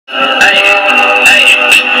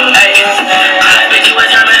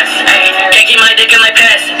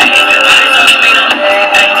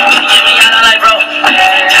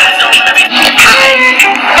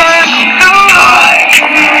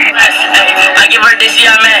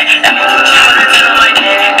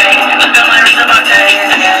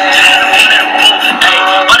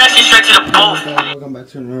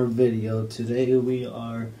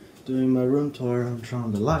doing my room tour. I'm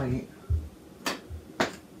trying the light.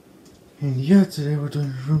 And yeah, today we're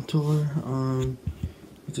doing a room tour.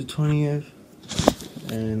 It's the 20th.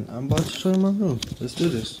 And I'm about to show you my room. Let's do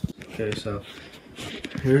this. Okay, so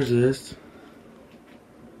here's this.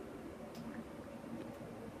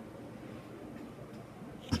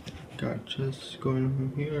 Got just going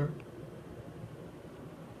on here.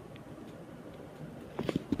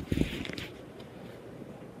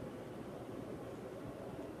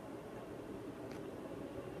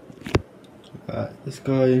 Got this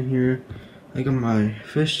guy in here. I got my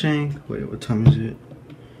fish tank. Wait, what time is it?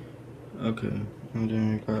 Okay, and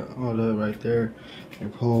then I got all that right there. Your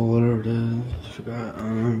pole, whatever it is.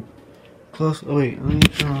 Forgot. Close. Oh wait, let me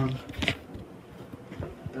turn on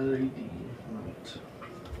LED light.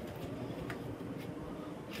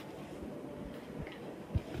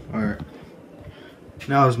 All right.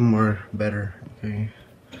 Now it's more better. Okay.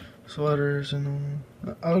 Sweaters and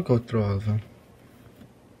I'll go through all of them.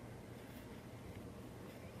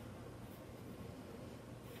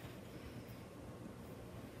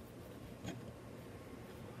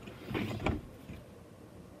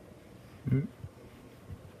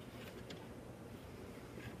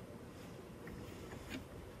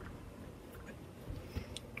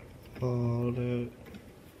 All that.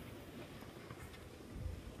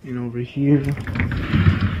 And over here.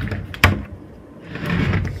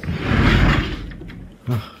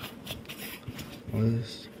 All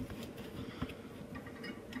this.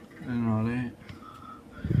 And all that.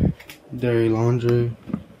 Dairy laundry.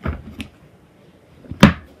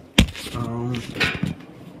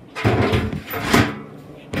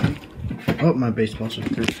 Oh, my baseball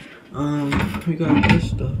sticker. We got this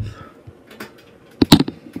stuff.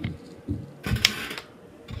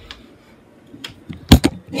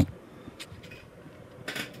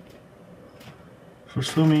 For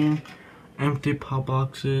swimming, empty pop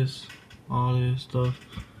boxes, all this stuff.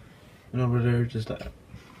 And over there, just that.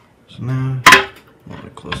 So now, I'm gonna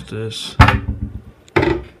close this.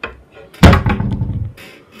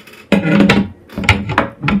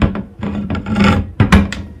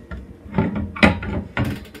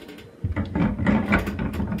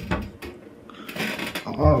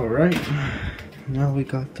 Alright, now we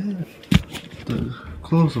got that. The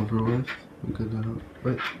clothes over with. We got that up.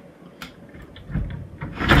 Wait.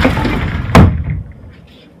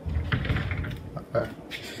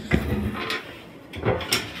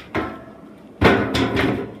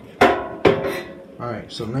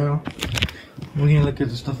 Alright, so now we're gonna look at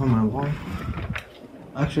the stuff on my wall.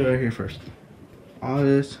 Actually, right here first. All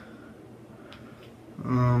this,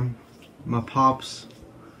 my pops,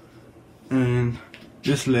 and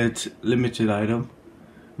this limited item,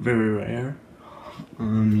 very rare.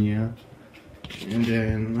 Yeah, and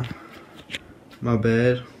then my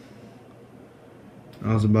bed.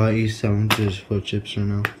 I was about to eat 7 fish for chips right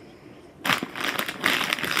now.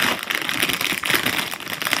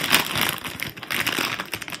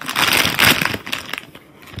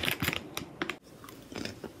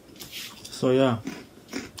 So yeah,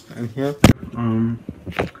 and here,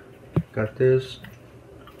 got this,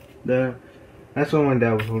 that. That's what my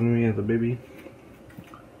dad was holding me as a baby.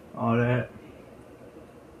 All that.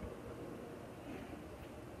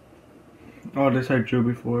 All this I drew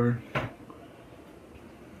before.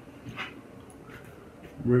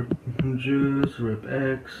 Rip Juice, Rip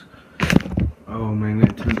X. Oh, my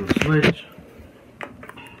Nintendo Switch.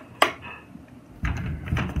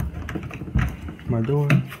 My door.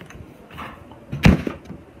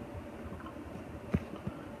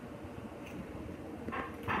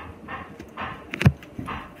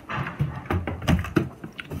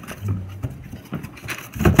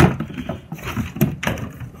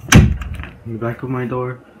 The back of my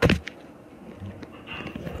door.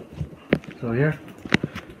 So yeah.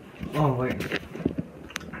 Oh wait.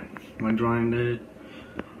 My drawing that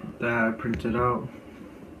I printed out.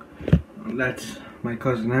 That's my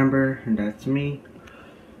cousin Amber, and that's me.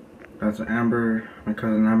 That's Amber, my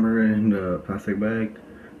cousin Amber in the plastic bag.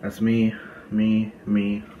 That's me.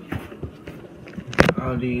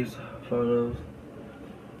 All these photos.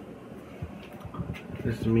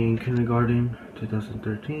 This is me in kindergarten,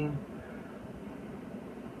 2013.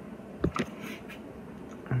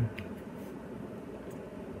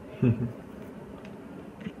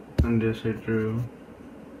 And this I drew.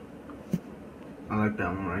 I like that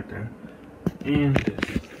one right there. And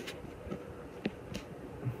this.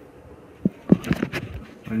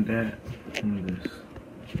 And that. And this.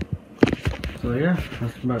 So yeah,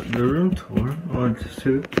 that's about the room tour. Oh, it's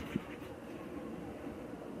two.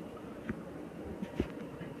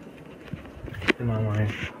 And my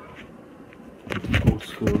old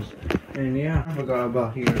schools. And yeah, I forgot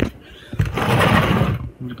about here.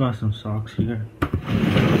 We got some socks here.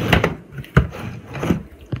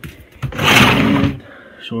 And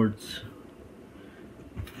shorts.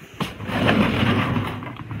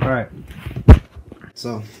 Alright.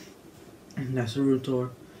 So, that's the room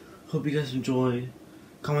tour. Hope you guys enjoyed.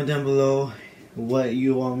 Comment down below what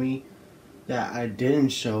you want me that I didn't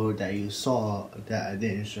show, that you saw that I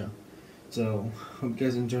didn't show. So, hope you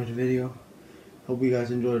guys enjoyed the video. Hope you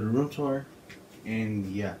guys enjoyed the room tour. And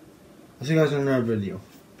yeah, I'll see you guys in another video.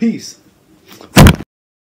 Peace.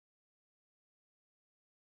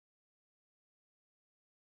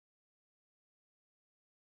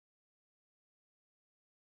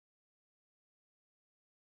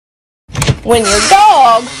 When your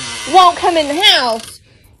dog won't come in the house,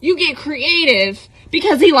 you get creative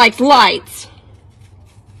because he likes lights.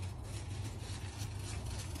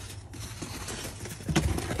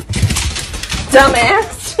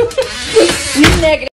 Dumbass. You negative.